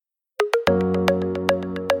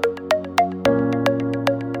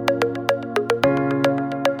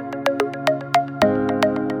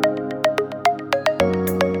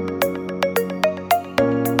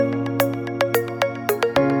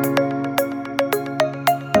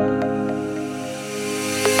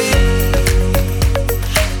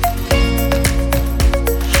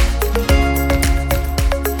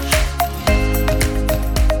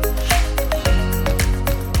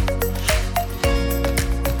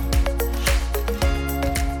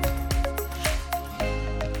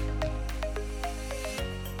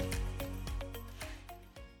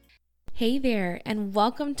Hey there, and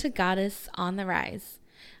welcome to Goddess on the Rise.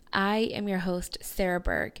 I am your host, Sarah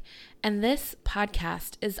Berg, and this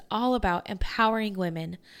podcast is all about empowering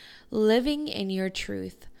women, living in your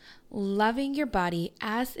truth, loving your body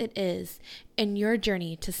as it is, in your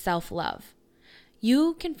journey to self-love.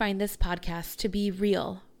 You can find this podcast to be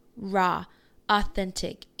real, raw,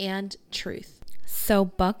 authentic, and truth. So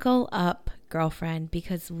buckle up, girlfriend,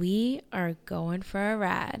 because we are going for a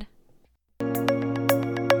ride.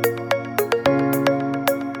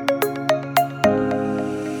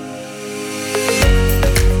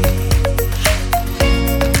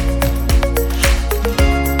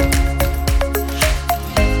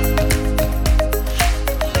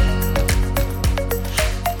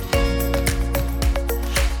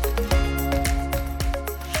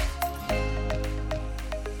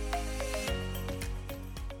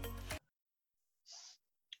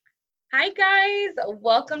 Hi guys,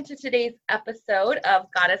 welcome to today's episode of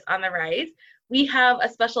Goddess on the Rise. We have a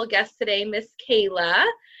special guest today, Miss Kayla.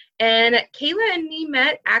 And Kayla and me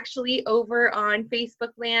met actually over on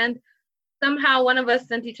Facebook land. Somehow one of us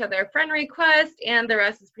sent each other a friend request and the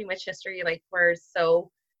rest is pretty much history. Like we're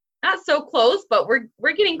not so close, but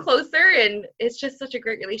we're getting closer, and it's just such a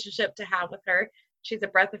great relationship to have with her. She's a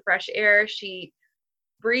breath of fresh air. She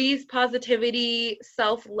breathes positivity,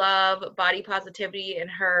 self-love, body positivity, and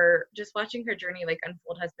just watching her journey like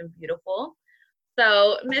unfold has been beautiful.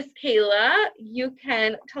 So Miss Kayla, you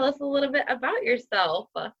can tell us a little bit about yourself.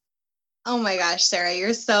 Oh my gosh, Sarah,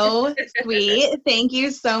 you're so sweet. Thank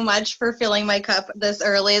you so much for filling my cup this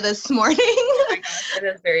early this morning. Oh my gosh, it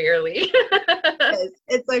is very early.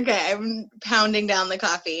 It's okay. I'm pounding down the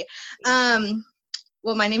coffee.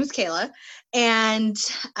 Well, my name is Kayla, and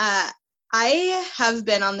I have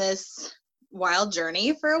been on this wild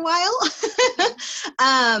journey for a while.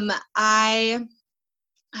 I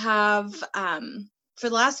have, for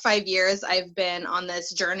the last 5 years, I've been on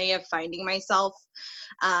this journey of finding myself.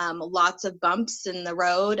 Lots of bumps in the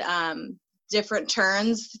road, different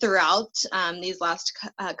turns throughout these last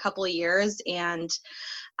couple of years, and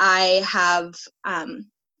I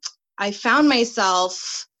found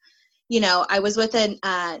myself, I was with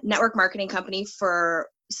a network marketing company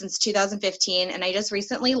since 2015, and I just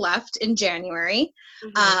recently left in January.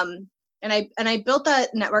 Mm-hmm. And I built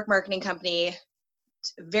that network marketing company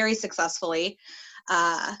very successfully,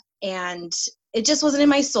 and it just wasn't in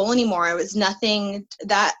my soul anymore. It was nothing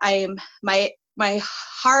that my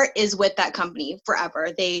heart is with that company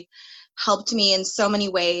forever. They helped me in so many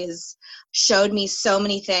ways, showed me so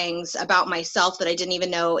many things about myself that I didn't even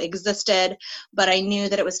know existed, but I knew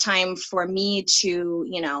that it was time for me to,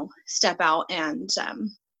 step out and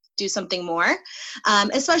do something more.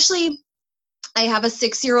 Especially, I have a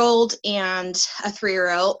 6-year-old and a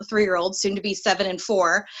 3-year-old, soon to be 7 and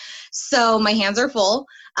 4. So my hands are full.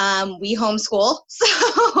 We homeschool.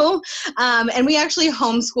 So, and we actually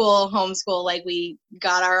homeschool, like we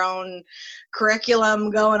got our own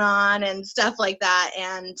curriculum going on and stuff like that.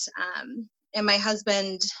 And my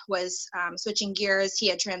husband was switching gears. He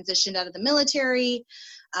had transitioned out of the military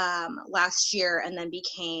last year, and then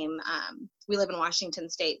became, we live in Washington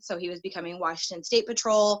State, so he was becoming Washington State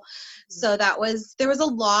Patrol. So there was a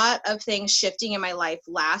lot of things shifting in my life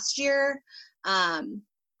last year,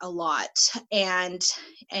 a lot, and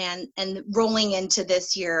rolling into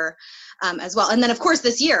this year as well. And then of course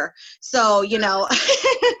this year. So,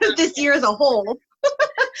 this year as a whole,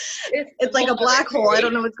 it's like a black hole. I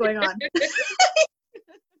don't know what's going on.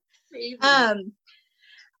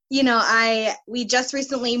 We just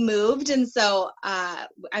recently moved, and so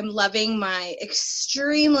I'm loving my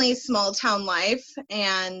extremely small town life,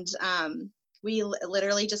 and we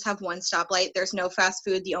literally just have one stoplight. There's no fast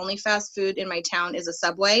food. The only fast food in my town is a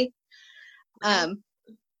Subway. Yeah.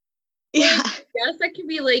 Yes, that could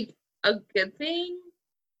be like a good thing,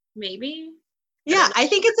 maybe. Yeah, I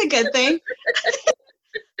think it's a good thing.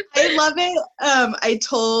 I love it. I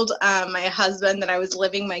told my husband that I was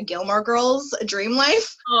living my Gilmore Girls dream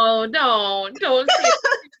life. Oh, don't say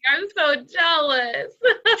it. I'm so jealous.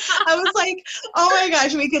 I was like, oh my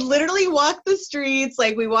gosh, we could literally walk the streets.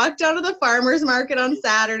 Like we walked down to the farmer's market on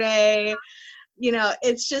Saturday.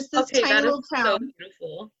 It's just this tiny little town. So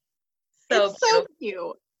beautiful. It's so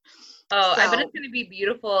cute. Oh, I bet it's going to be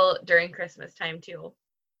beautiful during Christmas time too.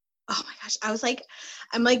 Oh my gosh. I was like,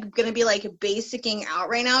 I'm like going to be like basicing out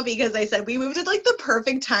right now, because I said we moved at like the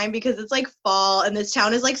perfect time, because it's like fall and this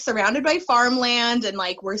town is like surrounded by farmland, and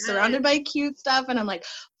like we're surrounded by cute stuff, and I'm like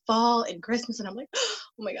fall and Christmas, and I'm like, oh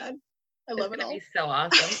my God, I love it all. It's going to be so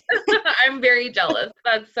awesome. I'm very jealous.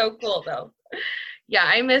 That's so cool though. Yeah,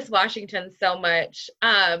 I miss Washington so much.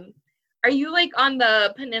 Are you like on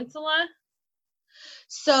the peninsula?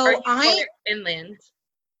 So inland.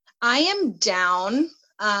 I am down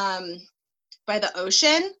by the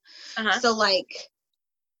ocean. So like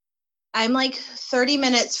I'm like 30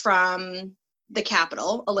 minutes from the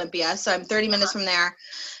capital, Olympia. So I'm 30 minutes from there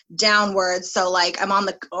downwards. So like I'm on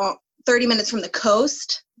the 30 minutes from the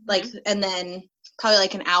coast, like, and then probably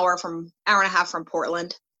like an hour and a half from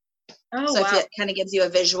Portland. Oh, so wow. It kind of gives you a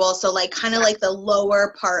visual. So like kind of like the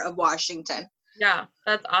lower part of Washington. Yeah,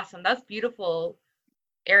 that's awesome. That's beautiful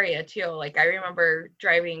area too. Like I remember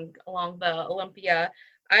driving along the Olympia.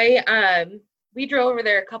 We drove over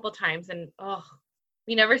there a couple times, and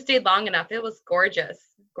we never stayed long enough. It was gorgeous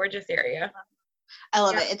area. I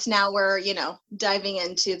love it. It's now we're diving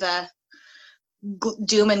into the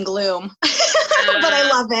doom and gloom, but I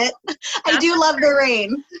love it. I do love the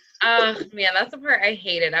rain. Man, that's the part I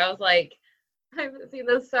hated. I was like, I haven't seen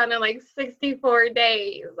the sun in like 64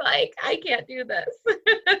 days. Like, I can't do this.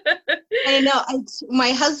 I know.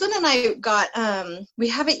 My husband and I got, we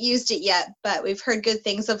haven't used it yet, but we've heard good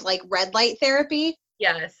things of like red light therapy.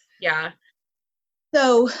 Yes. Yeah.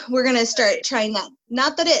 So we're going to start trying that.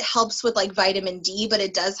 Not that it helps with like vitamin D, but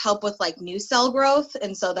it does help with like new cell growth.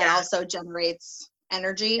 And so that also generates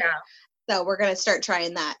energy. Yeah. So we're going to start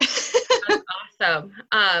trying that. That's awesome.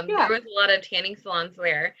 There was a lot of tanning salons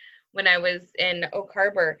there when I was in Oak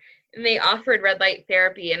Harbor, and they offered red light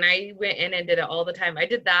therapy, and I went in and did it all the time. I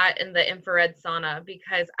did that in the infrared sauna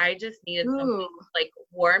because I just needed something to like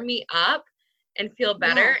warm me up and feel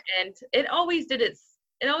better. Yeah. And it always did it.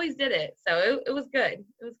 It always did it. So it was good.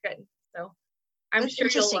 It was good. So I'm sure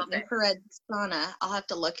you'll love it. Infrared sauna. I'll have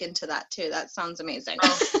to look into that too. That sounds amazing.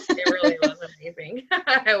 Oh, it really was amazing.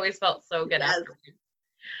 I always felt so good after.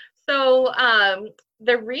 So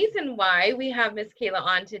the reason why we have Miss Kayla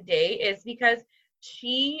on today is because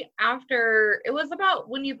it was about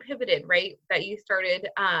when you pivoted, right, that you started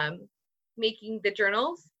making the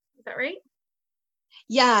journals. Is that right?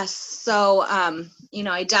 Yes. So,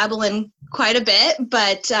 I dabble in quite a bit,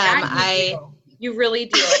 but you really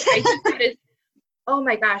do. Like, I think that is, oh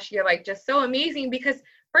my gosh, you're like just so amazing because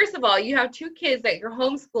first of all, you have 2 kids that you're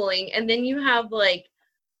homeschooling, and then you have like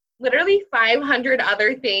literally 500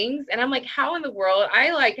 other things. And I'm like, how in the world?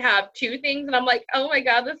 I like have 2 things, and I'm like, oh my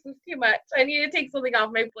God, this is too much. I need to take something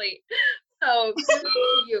off my plate. So kudos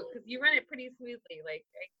to you, because you run it pretty smoothly. Like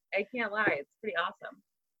I can't lie, it's pretty awesome.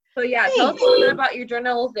 So yeah, tell us a little bit about your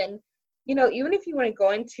journals, and even if you want to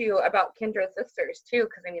go into about Kindred Sisters too,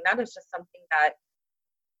 because I mean that is just something that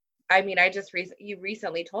you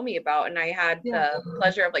recently told me about, and I had the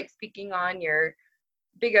pleasure of like speaking on your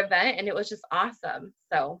big event, and it was just awesome.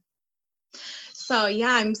 So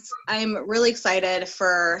yeah, I'm really excited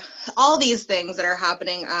for all these things that are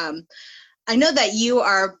happening. I know that you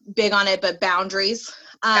are big on it, but boundaries.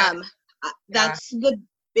 That's the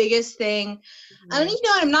biggest thing. I mean,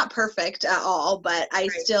 I'm not perfect at all, but I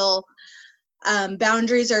still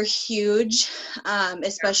boundaries are huge,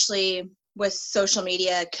 especially with social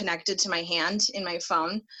media connected to my hand in my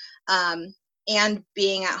phone, and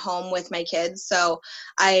being at home with my kids. So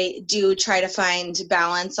I do try to find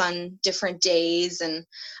balance on different days, and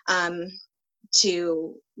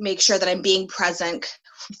to make sure that I'm being present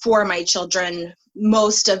for my children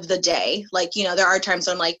most of the day. Like, there are times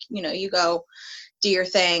when I'm like, you go do your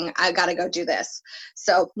thing. I got to go do this.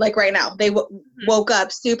 So like right now, they woke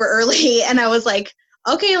up super early, and I was like,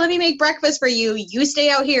 okay, let me make breakfast for you. You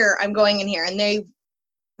stay out here. I'm going in here. And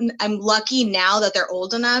I'm lucky now that they're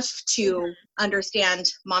old enough to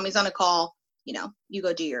understand mommy's on a call, you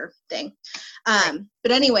go do your thing.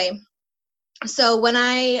 But anyway, so when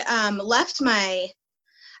I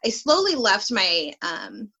slowly left my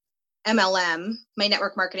MLM, my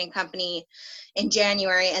network marketing company, in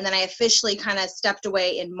January, and then I officially kind of stepped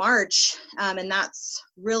away in March, and that's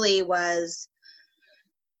really was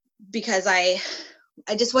because I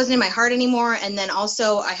just wasn't in my heart anymore. And then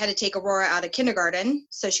also I had to take Aurora out of kindergarten,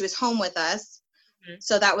 so she was home with us.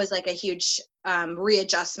 So that was like a huge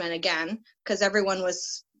readjustment again, because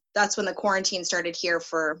that's when the quarantine started here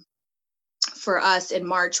for us in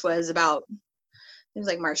March. It was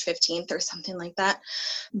like March 15th or something like that.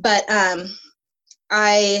 But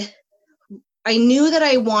I knew that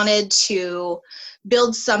I wanted to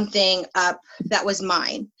build something up that was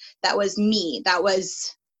mine, that was me, that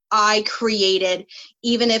was I created.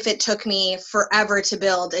 Even if it took me forever to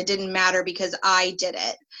build, it didn't matter because I did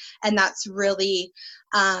it. And that's really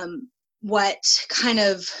what kind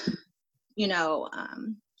of,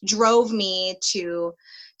 drove me to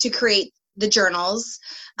create the journals.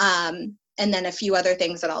 And then a few other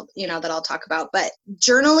things that I'll talk about. But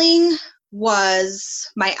journaling was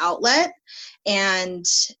my outlet, and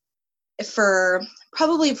for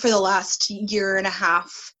probably for the last year and a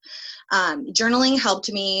half. Journaling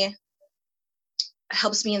helps me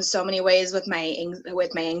in so many ways with my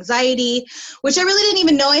anxiety, which I really didn't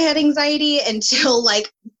even know I had anxiety until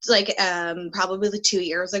probably 2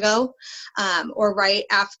 years ago, or right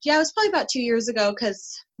after. Yeah, it was probably about 2 years ago,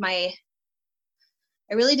 because I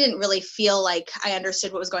really didn't really feel like I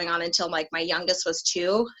understood what was going on until like my youngest was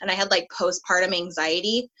 2, and I had like postpartum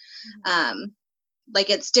anxiety. Like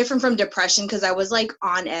it's different from depression, because I was like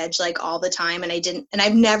on edge like all the time, and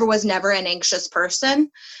I was never an anxious person.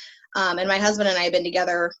 And my husband and I have been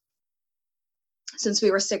together since we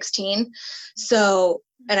were 16. So,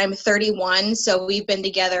 and I'm 31, so we've been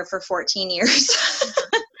together for 14 years.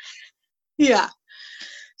 Yeah.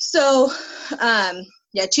 So,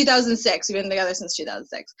 2006. We've been together since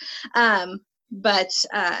 2006.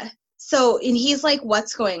 So, and he's like,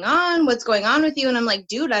 what's going on? What's going on with you? And I'm like,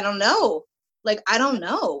 dude, I don't know. Like, I don't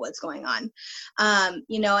know what's going on. And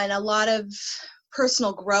a lot of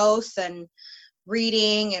personal growth and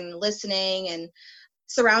reading and listening and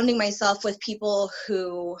surrounding myself with people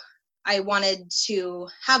who I wanted to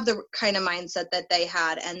have the kind of mindset that they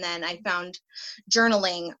had. And then I found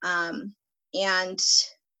journaling. And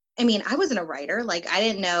I mean, I wasn't a writer. Like, I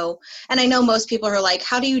didn't know. And I know most people are like,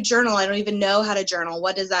 how do you journal? I don't even know how to journal.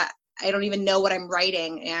 What is that? I don't even know what I'm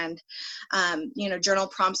writing. And, journal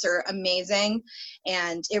prompts are amazing.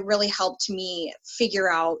 And it really helped me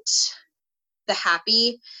figure out helped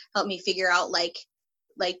me figure out like,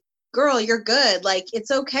 girl, you're good. Like, it's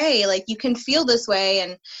okay. Like, you can feel this way,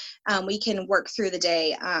 and we can work through the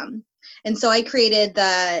day. And so I created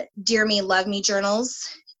the Dear Me, Love Me journals.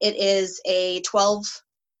 It is a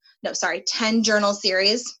 10 journal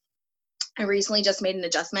series. I recently just made an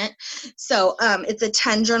adjustment. So it's a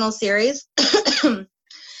 10 journal series.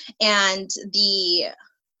 And the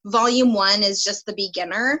volume 1 is just the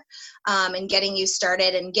beginner, and getting you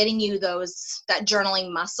started and getting you that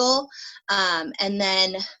journaling muscle. And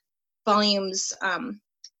then volumes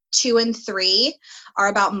 2 and 3 are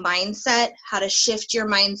about mindset, how to shift your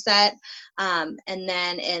mindset. And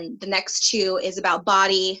then in the next 2 is about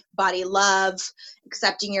body love,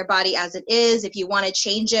 accepting your body as it is. If you want to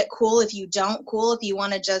change it, cool. If you don't, cool. If you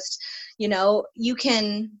want to just, you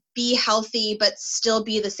can be healthy, but still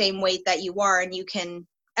be the same weight that you are, and you can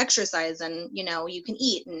exercise, and, you can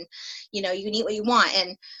eat, and, you can eat what you want.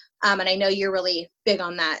 And I know you're really big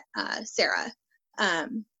on that, Sarah.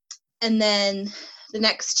 And then the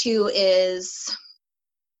next 2 is,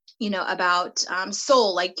 about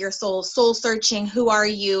soul, like your soul searching. Who are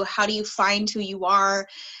you? How do you find who you are?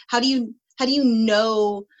 How do you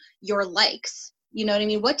know your likes? You know what I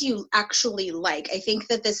mean? What do you actually like? I think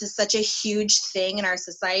that this is such a huge thing in our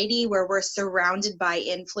society, where we're surrounded by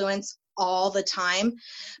influence all the time.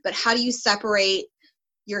 But how do you separate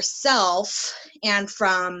yourself and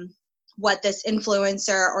from what this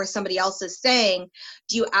influencer or somebody else is saying?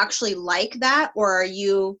 Do you actually like that, or are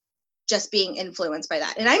you just being influenced by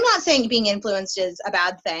that? And I'm not saying being influenced is a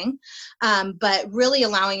bad thing, but really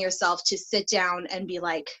allowing yourself to sit down and be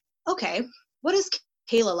like, okay, what does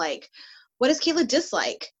Kayla like? What does Kayla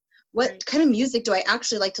dislike? What kind of music do I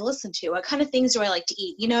actually like to listen to? What kind of things do I like to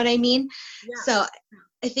eat? You know what I mean? Yeah. So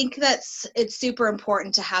I think it's super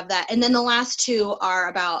important to have that. And then the last 2 are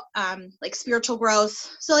about like spiritual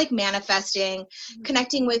growth. So like manifesting,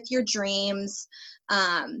 connecting with your dreams,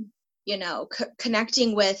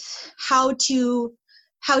 connecting with how to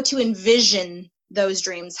envision those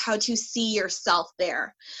dreams, how to see yourself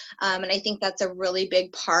there. And I think that's a really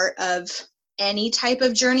big part of any type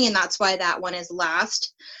of journey. And that's why that one is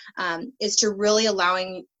last, is to really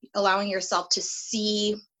allowing yourself to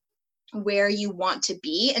see where you want to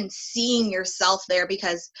be and seeing yourself there.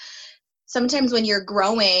 Because sometimes when you're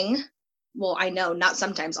growing, well, I know not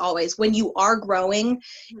sometimes, always, when you are growing,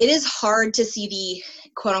 it is hard to see the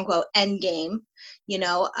quote unquote end game,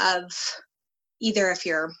 of either if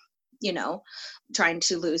you're, trying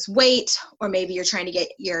to lose weight, or maybe you're trying to get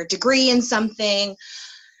your degree in something,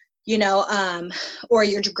 or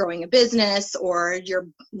you're growing a business, or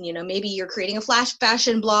maybe you're creating a flash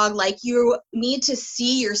fashion blog. Like, you need to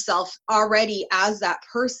see yourself already as that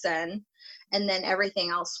person, and then everything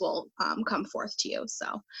else will come forth to you.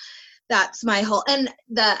 So that's my whole, and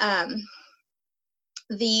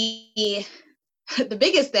the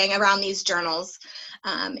biggest thing around these journals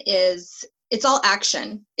is it's all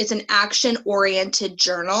action. It's an action-oriented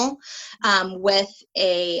journal with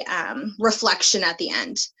a reflection at the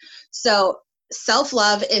end. So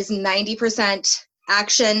self-love is 90%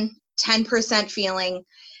 action, 10% feeling.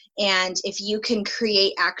 And if you can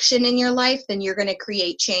create action in your life, then you're going to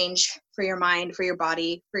create change for your mind, for your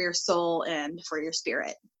body, for your soul, and for your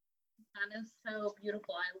spirit. That is so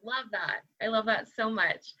beautiful. I love that. I love that so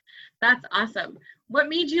much. That's awesome. What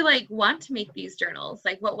made you like want to make these journals?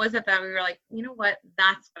 Like, what was it that we were like, you know what,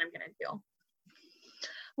 that's what I'm gonna do?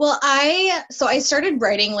 Well, I started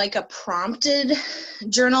writing like a prompted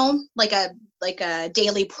journal, like a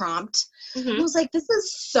daily prompt. Mm-hmm. I was like, this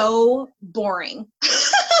is so boring.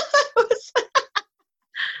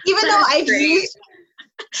 Even though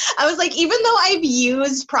I've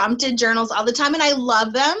used prompted journals all the time and I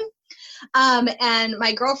love them. And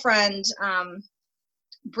my girlfriend,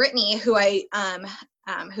 Brittany,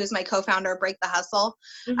 who's my co-founder of Break the Hustle,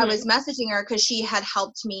 I was messaging her because she had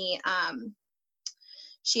helped me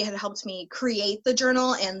create the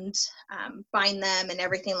journal and bind them and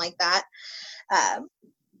everything like that,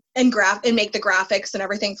 and make the graphics and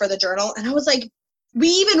everything for the journal. And I was like,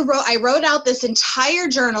 I wrote out this entire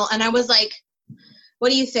journal and I was like, what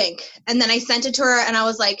do you think? And then I sent it to her and I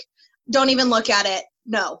was like, don't even look at it.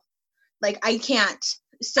 No, like I can't.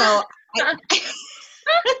 So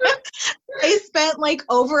I spent like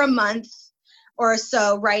over a month or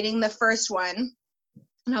so writing the first one.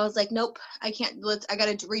 And I was like, nope, I can't, I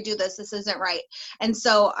got to redo this. This isn't right. And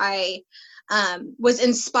so I was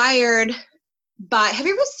inspired by, have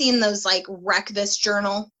you ever seen those like Wreck This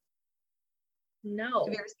Journal? No.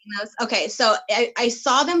 Have you ever seen those? Okay, so I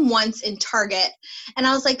saw them once in Target and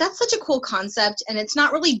I was like, that's such a cool concept. And it's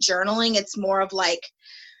not really journaling. It's more of like,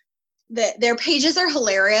 their pages are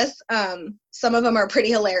hilarious. Some of them are pretty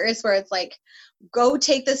hilarious where it's like, go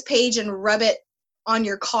take this page and rub it on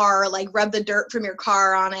your car, like rub the dirt from your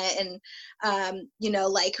car on it and,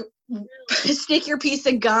 like stick your piece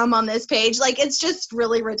of gum on this page. Like, it's just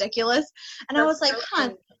really ridiculous. And I was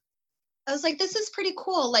like, this is pretty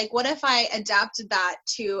cool. Like, what if I adapted that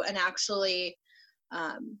to an actually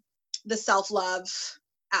the self-love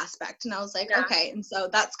aspect? And I was like, okay. And so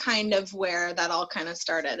that's kind of where that all kind of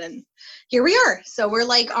started. And here we are. So we're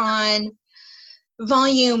like on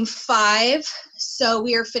volume 5. So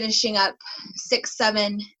we are finishing up 6,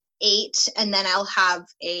 7, 8. And then I'll have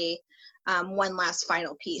a one last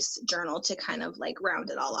final piece journal to kind of like round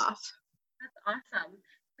it all off. That's awesome.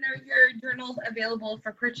 And are your journals available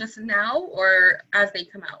for purchase now or as they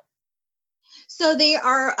come out? So they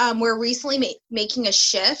are, we're recently making a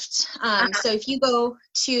shift. So if you go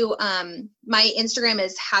to, my Instagram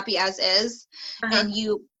is happy as is, and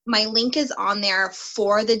my link is on there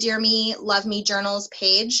for the Dear Me, Love Me journals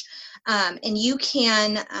page. And you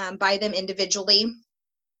can buy them individually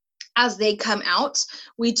as they come out.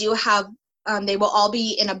 We do have, they will all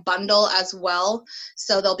be in a bundle as well.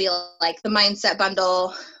 So they'll be like the mindset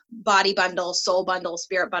bundle, body bundle, soul bundle,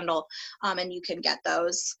 spirit bundle, and you can get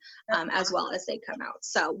those as well as they come out.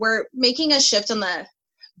 So we're making a shift on the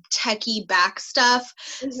techie back stuff.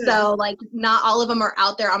 So like not all of them are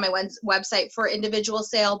out there on my website for individual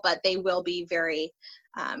sale, but they will be very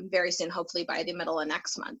soon, hopefully by the middle of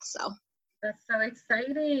next month. So that's so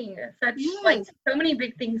exciting. Like so many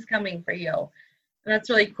big things coming for you. That's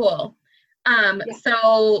really cool.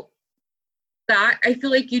 So that I feel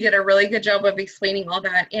like you did a really good job of explaining all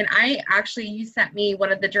that. And you sent me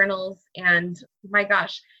one of the journals and my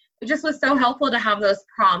gosh, it just was so helpful to have those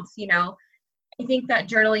prompts. I think that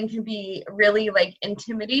journaling can be really like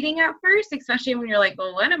intimidating at first, especially when you're like,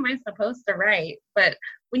 well, what am I supposed to write? But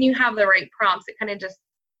when you have the right prompts, it kind of just,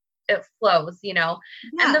 it flows, And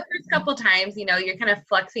the first couple times, you're kind of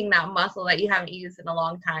flexing that muscle that you haven't used in a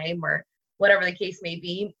long time or whatever the case may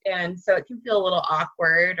be. And so it can feel a little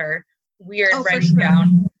awkward or weird writing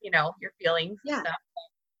down, your feelings and stuff.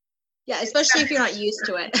 Yeah, especially if you're not used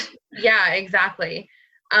to it. Yeah, exactly.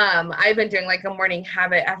 I've been doing like a morning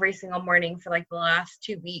habit every single morning for like the last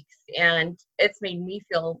 2 weeks, and it's made me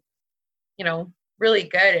feel, really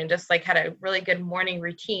good and just like had a really good morning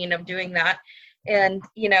routine of doing that. And,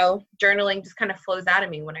 journaling just kind of flows out of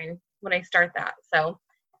me when I start that. So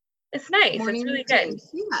it's nice. It's really good.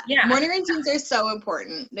 Yeah. Morning routines are so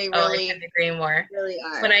important. They really, I couldn't agree more. Really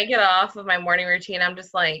are. When I get off of my morning routine, I'm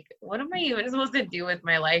just like, what am I even supposed to do with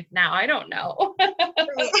my life now? I don't know.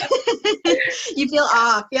 You feel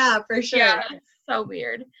off. Yeah, for sure. Yeah, it's so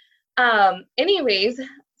weird. Anyways,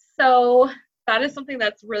 so that is something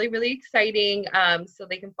that's really, really exciting. So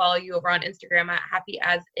they can follow you over on Instagram at happy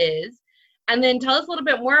as is. And then tell us a little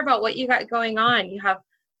bit more about what you got going on. You have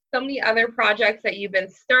so many other projects that you've been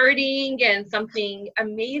starting and something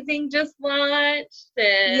amazing just launched.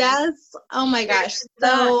 Yes. Oh my gosh.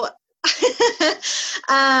 So,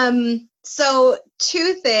 so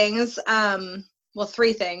 2 things,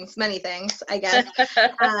 3 things, many things, I guess.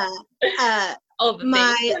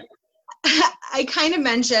 I kind of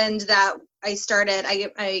mentioned that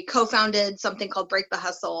I co-founded something called Break the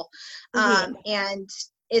Hustle. And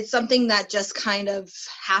it's something that just kind of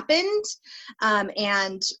happened.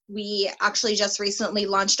 And we actually just recently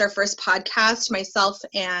launched our first podcast, myself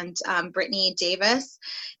and Brittany Davis.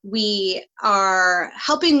 We are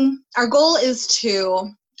helping, our goal is to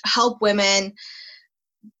help women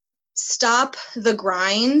stop the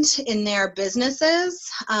grind in their businesses,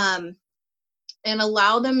 and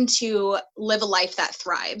allow them to live a life that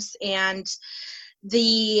thrives. And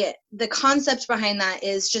the concept behind that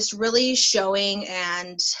is just really showing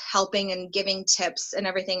and helping and giving tips and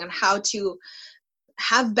everything on how to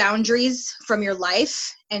have boundaries from your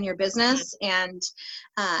life and your business, and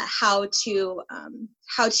how to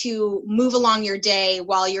move along your day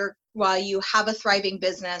while you have a thriving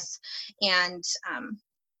business. And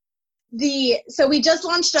so we just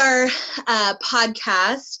launched our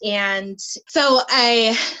podcast, and so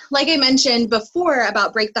like I mentioned before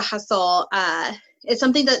about Break the Hustle, it's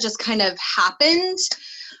something that just kind of happened,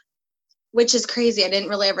 which is crazy. I didn't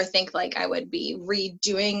really ever think like I would be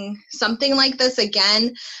redoing something like this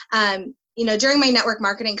again. During my network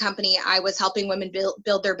marketing company, I was helping women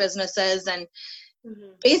build their businesses, and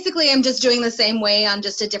basically I'm just doing the same way on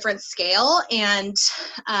just a different scale, and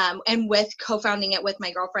with co-founding it with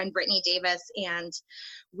my girlfriend, Brittany Davis. And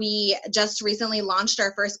we just recently launched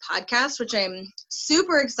our first podcast, which I'm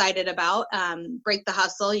super excited about. Break the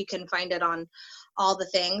Hustle. You can find it on all the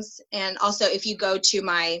things. And also, if you go to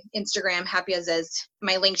my Instagram, Happy As Is,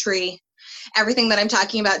 my link tree, everything that I'm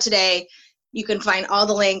talking about today, you can find all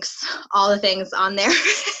the links, all the things on there.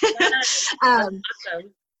 That's awesome. I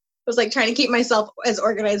was like trying to keep myself as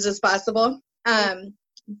organized as possible.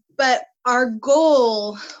 But our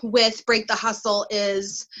goal with Break the Hustle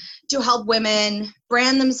is to help women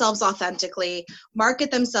brand themselves authentically,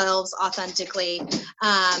 market themselves authentically,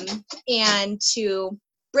 and to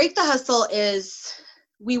Break the Hustle is,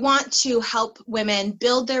 we want to help women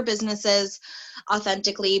build their businesses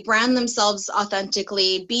authentically, brand themselves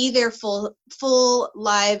authentically, be their full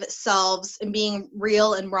live selves, and being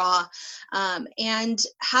real and raw, and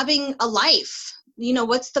having a life.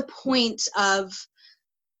 What's the point of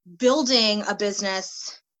building a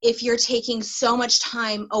business if you're taking so much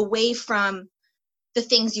time away from the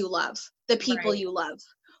things you love, the people you love?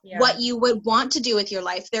 Yeah. What you would want to do with your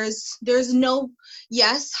life. There's no,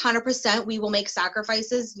 yes, 100%, we will make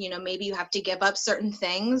sacrifices. Maybe you have to give up certain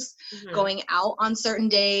things, going out on certain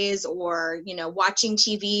days, or, watching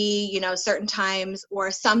TV, certain times, or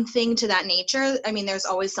something to that nature. I mean, there's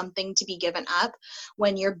always something to be given up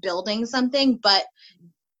when you're building something, but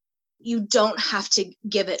you don't have to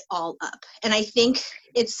give it all up. And I think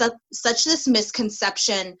it's such this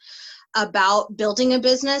misconception about building a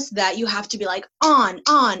business that you have to be like on,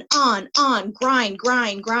 grind,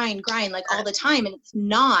 like all the time. And it's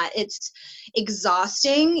not. It's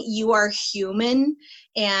exhausting. You are human.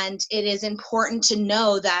 And it is important to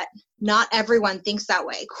know that not everyone thinks that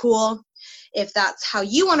way. Cool if that's how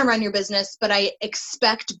you want to run your business, but I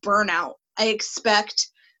expect burnout. I expect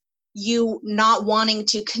you not wanting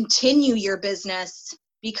to continue your business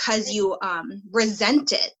because you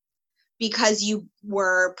resent it, because you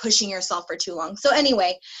were pushing yourself for too long. So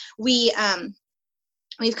anyway, we've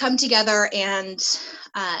come together, and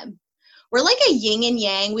we're like a yin and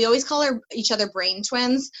yang. We always call each other brain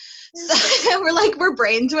twins. So we're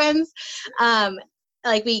brain twins.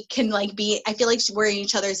 We can be, I feel like we're in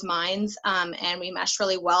each other's minds, and we mesh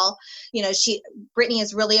really well. Brittany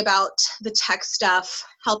is really about the tech stuff,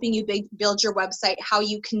 helping you build your website, how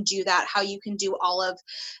you can do that, how you can do all of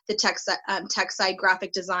the tech side,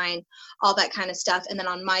 graphic design, all that kind of stuff. And then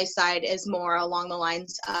on my side is more along the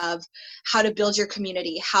lines of how to build your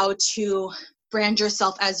community, how to brand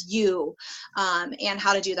yourself as you, and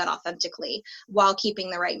how to do that authentically while keeping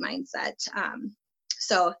the right mindset.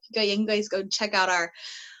 So you can guys go check out our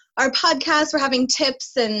podcast. We're having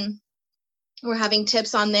tips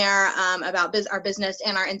on there about our business,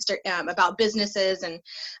 and our about businesses, and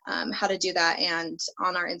how to do that, and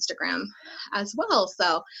on our Instagram as well.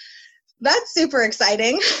 So that's super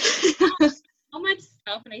exciting. So much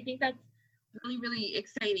stuff, and I think that's really, really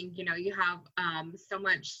exciting. You have so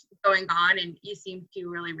much going on, and you seem to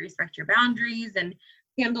really respect your boundaries and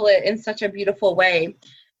handle it in such a beautiful way.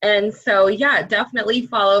 And so, yeah, definitely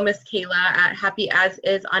follow Miss Kayla at Happy As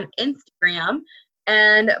Is on Instagram.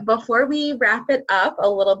 And before we wrap it up a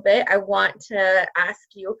little bit, I want to ask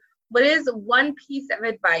you, what is one piece of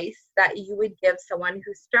advice that you would give someone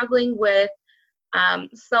who's struggling with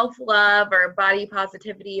self-love or body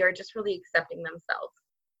positivity, or just really accepting themselves?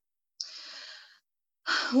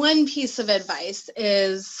 One piece of advice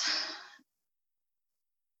is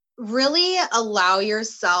really allow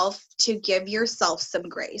yourself to give yourself some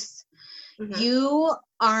grace. You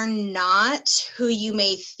are not who you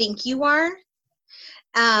may think you are.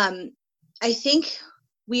 I think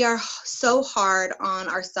we are so hard on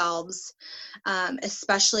ourselves,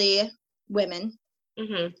 especially women.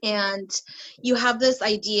 And you have this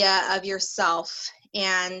idea of yourself,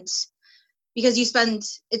 and because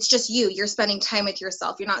it's just you're spending time with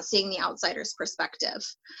yourself. You're not seeing the outsider's perspective.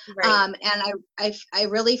 Right. And I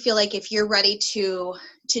really feel like if you're ready to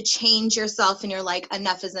change yourself and you're like,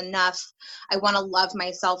 enough is enough, I want to love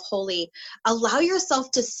myself wholly, allow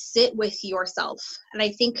yourself to sit with yourself. And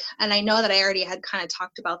I know that I already had kind of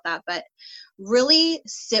talked about that, but really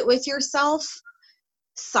sit with yourself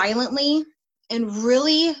silently and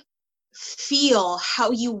really feel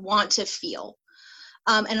how you want to feel.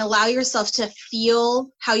 And allow yourself to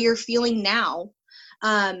feel how you're feeling now.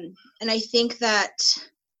 And I think that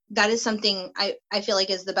is something I feel like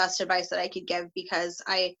is the best advice that I could give, because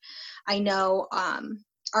I know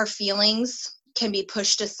our feelings can be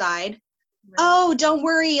pushed aside. Right. Oh, don't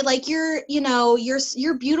worry. Like you're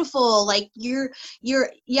beautiful. Like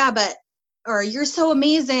or you're so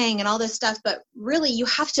amazing and all this stuff. But really, you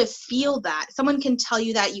have to feel that. Someone can tell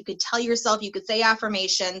you that. You could tell yourself, you could say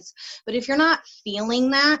affirmations, but if you're not feeling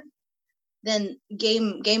that, then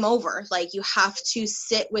game over. Like you have to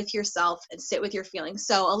sit with yourself and sit with your feelings.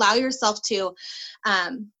 So allow yourself to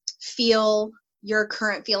feel your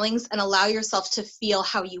current feelings and allow yourself to feel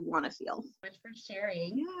how you want to feel. Thank you so much for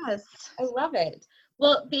sharing. Yes. I love it.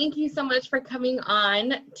 Well, thank you so much for coming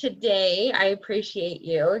on today. I appreciate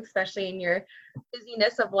you, especially in your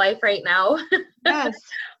busyness of life right now. Yes.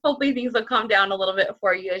 Hopefully things will calm down a little bit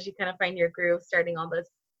for you as you kind of find your groove starting all this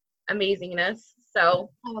amazingness. So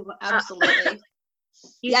absolutely.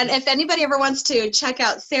 Yeah, and if anybody ever wants to check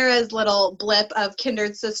out Sarah's little blip of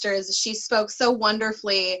Kindred Sisters, she spoke so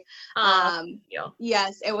wonderfully.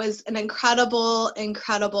 Yes, it was an incredible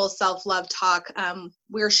self-love talk.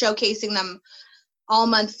 We're showcasing them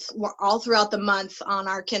all throughout the month on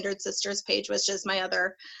our Kindred Sisters page, which is my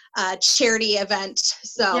other charity event.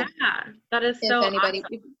 So yeah, that is so awesome.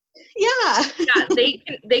 Yeah,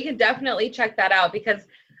 they can definitely check that out, because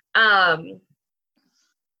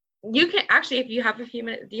you can actually, if you have a few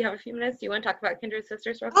minutes, do you have a few minutes? Do you want to talk about Kindred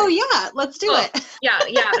Sisters real quick? Oh yeah, let's do it. Yeah.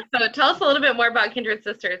 So tell us a little bit more about Kindred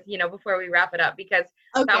Sisters, before we wrap it up, because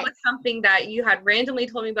that was something that you had randomly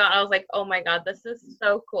told me about. I was like, oh my God, this is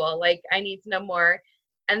so cool. Like, I need to know more.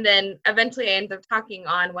 And then eventually I ended up talking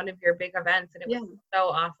on one of your big events, and it was so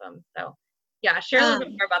awesome. So yeah, share a little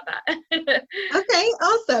bit more about that. Okay,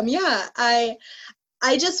 awesome. Yeah,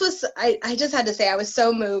 I just had to say I was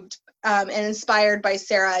so moved and inspired by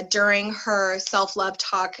Sarah during her self-love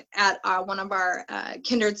talk at one of our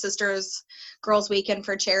Kindred Sisters Girls Weekend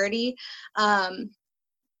for charity.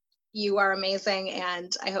 You are amazing,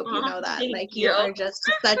 and I hope you know that. Like, you are just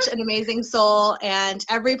such an amazing soul, and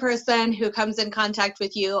every person who comes in contact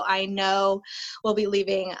with you, I know, will be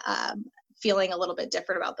leaving feeling a little bit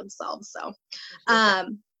different about themselves. So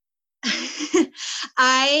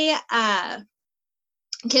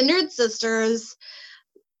Kindred Sisters,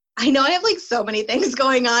 I know I have like so many things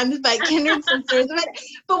going on, but Kindred Sisters,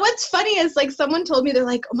 but what's funny is, like, someone told me, they're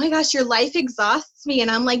like, oh my gosh, your life exhausts me.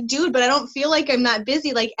 And I'm like, dude, but I don't feel like I'm that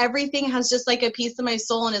busy. Like, everything has just like a piece of my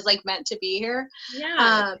soul and is like meant to be here.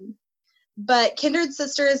 Yeah. But Kindred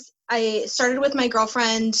Sisters, I started with my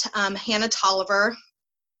girlfriend, Hannah Tolliver.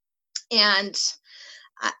 And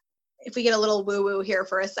if we get a little woo-woo here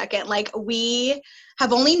for a second, like, we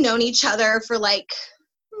have only known each other for like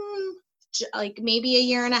maybe a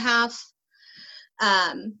year and a half.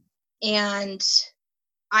 And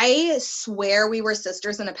I swear we were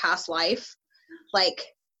sisters in a past life. Like,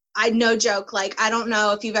 no joke. Like, I don't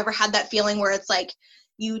know if you've ever had that feeling where it's like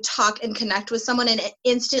you talk and connect with someone and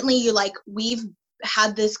instantly you like, we've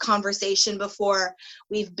had this conversation before,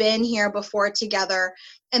 we've been here before together.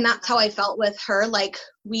 And that's how I felt with her. Like,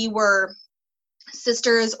 we were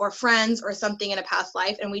sisters or friends or something in a past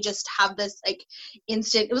life, and we just have this like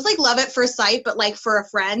instant, it was like love at first sight, but like for a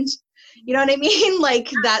friend, you know what I mean?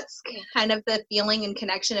 Like, that's kind of the feeling and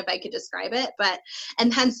connection, if I could describe it.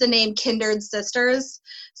 And hence the name Kindred Sisters,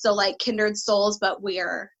 so like kindred souls, but we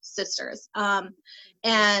are sisters.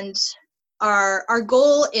 And our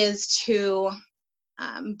goal is to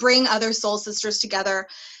bring other soul sisters together,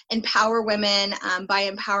 empower women by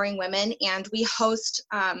empowering women, and we host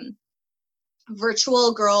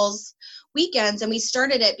virtual girls weekends. And we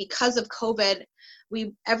started it because of COVID.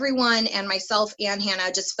 Everyone, and myself and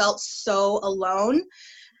Hannah, just felt so alone.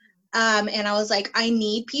 And I was like, I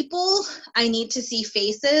need people. I need to see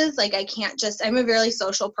faces. Like, I can't I'm a very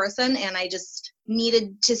social person, and I just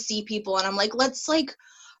needed to see people. And I'm like, let's like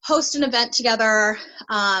host an event together.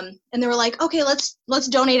 And they were like, okay, let's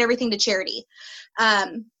donate everything to charity.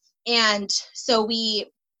 And so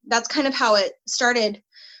that's kind of how it started.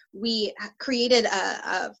 We created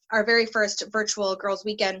our very first virtual girls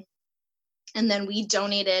weekend, and then we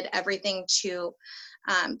donated everything to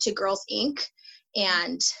Girls Inc.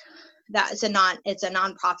 And that is it's a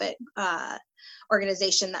nonprofit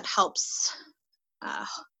organization that helps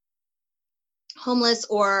homeless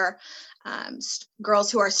or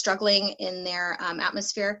girls who are struggling in their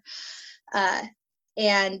atmosphere.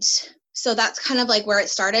 And so that's kind of like where it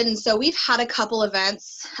started. And so we've had a couple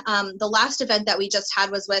events. The last event that we just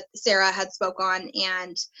had was with Sarah had spoke on,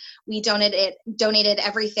 and we donated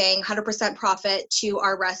everything, 100% profit, to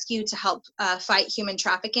our rescue to help fight human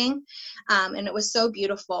trafficking. And it was so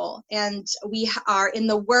beautiful. And we are in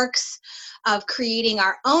the works of creating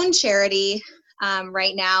our own charity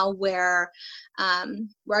right now, where I'm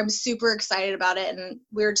super excited about it, and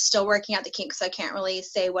we're still working out the kinks, so I can't really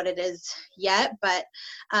say what it is yet, but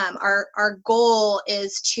our goal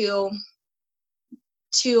is to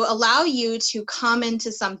allow you to come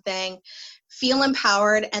into something, feel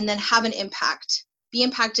empowered, and then have an impact. Be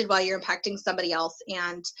impacted while you're impacting somebody else.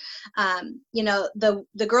 And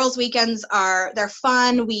the girls' weekends they're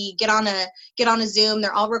fun. We get on a Zoom.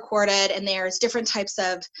 They're all recorded, and there's different types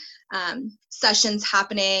of sessions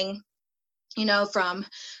happening, from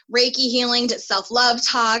Reiki healing to self-love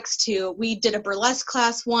talks to, we did a burlesque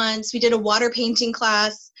class once, we did a water painting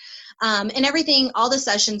class, and everything, all the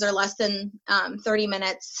sessions are less than 30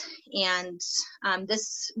 minutes. And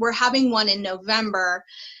we're having one in November,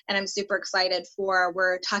 and I'm super excited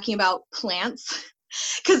we're talking about plants,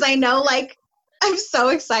 because I know, I'm so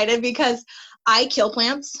excited because I kill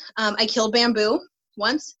plants. I killed bamboo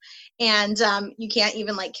once. And you can't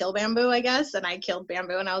even kill bamboo, I guess. And I killed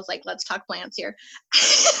bamboo, and I was like, let's talk plants here.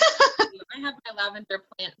 I have my lavender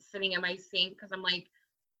plant sitting in my sink because I'm like,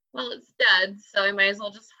 well, it's dead, so I might as well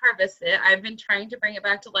just harvest it. I've been trying to bring it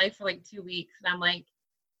back to life for 2 weeks, and I'm like,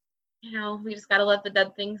 we just got to let the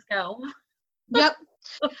dead things go. Yep.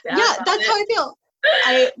 Yeah, that's how I feel.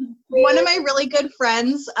 One of my really good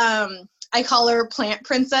friends, I call her Plant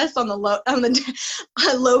Princess on the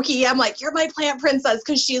low key. I'm like, you're my plant princess,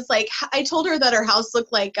 because she's like, I told her that her house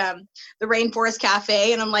looked like the Rainforest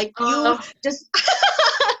Cafe, and I'm like, you just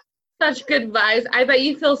such good vibes. I bet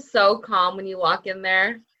you feel so calm when you walk in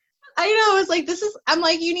there. I know. It's like, I'm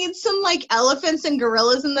like, you need some elephants and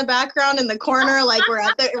gorillas in the background in the corner, we're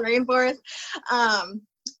at the rainforest.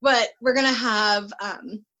 But we're gonna have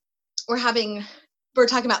we're talking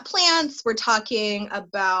about plants. We're talking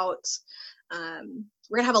about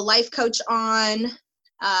we're gonna have a life coach on.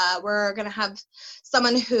 We're gonna have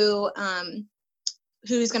someone who's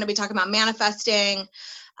gonna be talking about manifesting.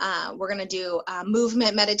 We're gonna do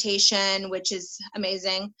movement meditation, which is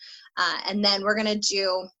amazing. And then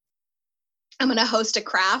I'm gonna host a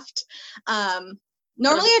craft.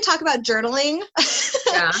 Normally I talk about journaling.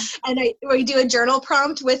 Yeah. And we do a journal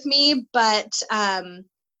prompt with me, but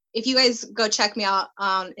if you guys go check me out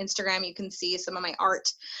on Instagram, you can see some of my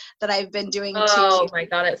art that I've been doing. Oh my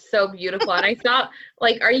God, it's so beautiful. And I thought,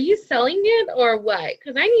 are you selling it or what?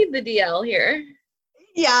 Because I need the DL here.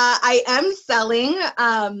 Yeah, I am selling.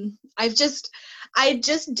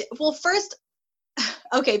 First,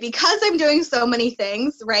 okay, because I'm doing so many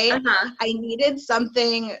things, right? I needed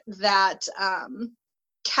something that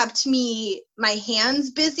kept my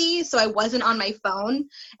hands busy, so I wasn't on my phone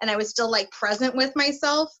and I was still present with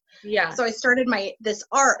myself. Yeah. So I started this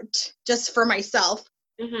art just for myself.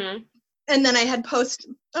 Mm-hmm. And then I was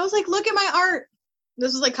like, look at my art.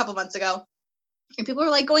 This was a couple months ago. And people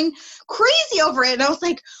were going crazy over it. And I was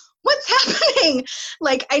like, what's happening?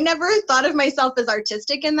 I never thought of myself as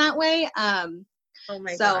artistic in that way. Oh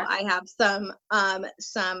my so gosh. I have some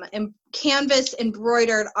canvas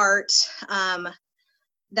embroidered art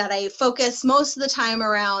that I focus most of the time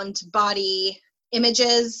around body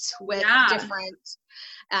images with different,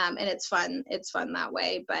 and it's fun. It's fun that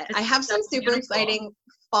way. But I have some super exciting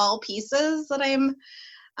fall pieces that I'm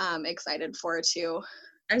excited for too.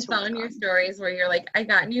 I saw in your stories where you're like, I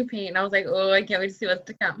got new paint, and I was like, oh, I can't wait to see what's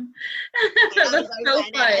to come. That's so fun.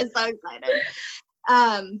 I'm so excited.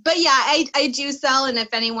 But yeah, I do sell, and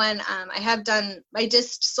if anyone, I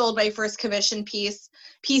just sold my first commission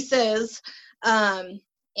pieces.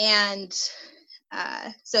 And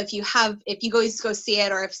so if you guys go see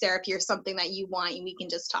it, or if Sarah, if you're something that you want, we can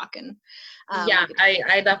just talk. And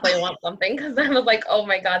I definitely want something, because I was like, oh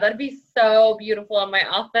my God, that'd be so beautiful in my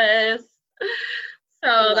office.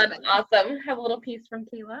 So that's awesome. Have a little piece from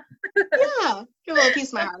Kayla. Yeah, give a little piece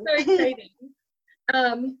of my heart. So exciting.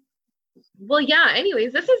 Well, yeah,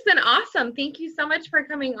 anyways, this has been awesome. Thank you so much for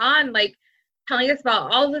coming on, like telling us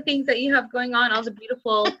about all the things that you have going on, all the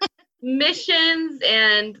beautiful missions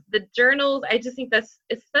and the journals. I just think it's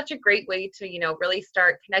such a great way to, really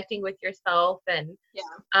start connecting with yourself. And,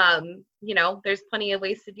 there's plenty of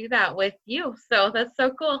ways to do that with you. So that's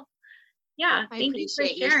so cool. Yeah. I Thank you for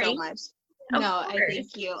appreciate you sharing. so much. Of No, I course.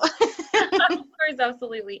 thank you. Of course,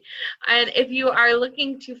 absolutely. And if you are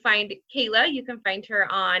looking to find Kayla, you can find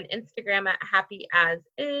her on Instagram at Happy As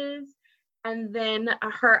Is. And then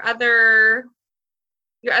your other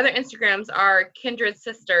Instagrams are Kindred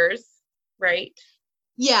Sisters, right?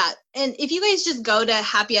 Yeah. And if you guys just go to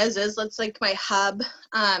Happy As Is, that's like my hub.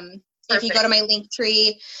 If you go to my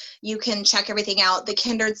Linktree, you can check everything out. The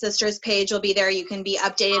Kindred Sisters page will be there. You can be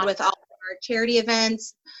updated with all of our charity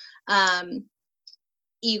events.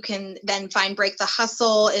 You can then find Break the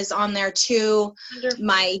Hustle is on there too. Wonderful.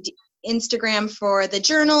 My Instagram for the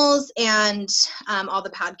journals and all the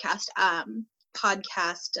podcast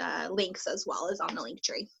links as well is on the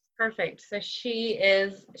Linktree. Perfect. So she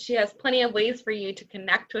has plenty of ways for you to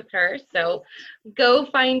connect with her. So go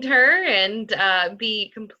find her and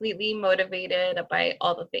be completely motivated by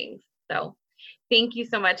all the things. So thank you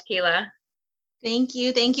so much, Kayla. Thank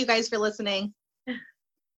you. Thank you guys for listening.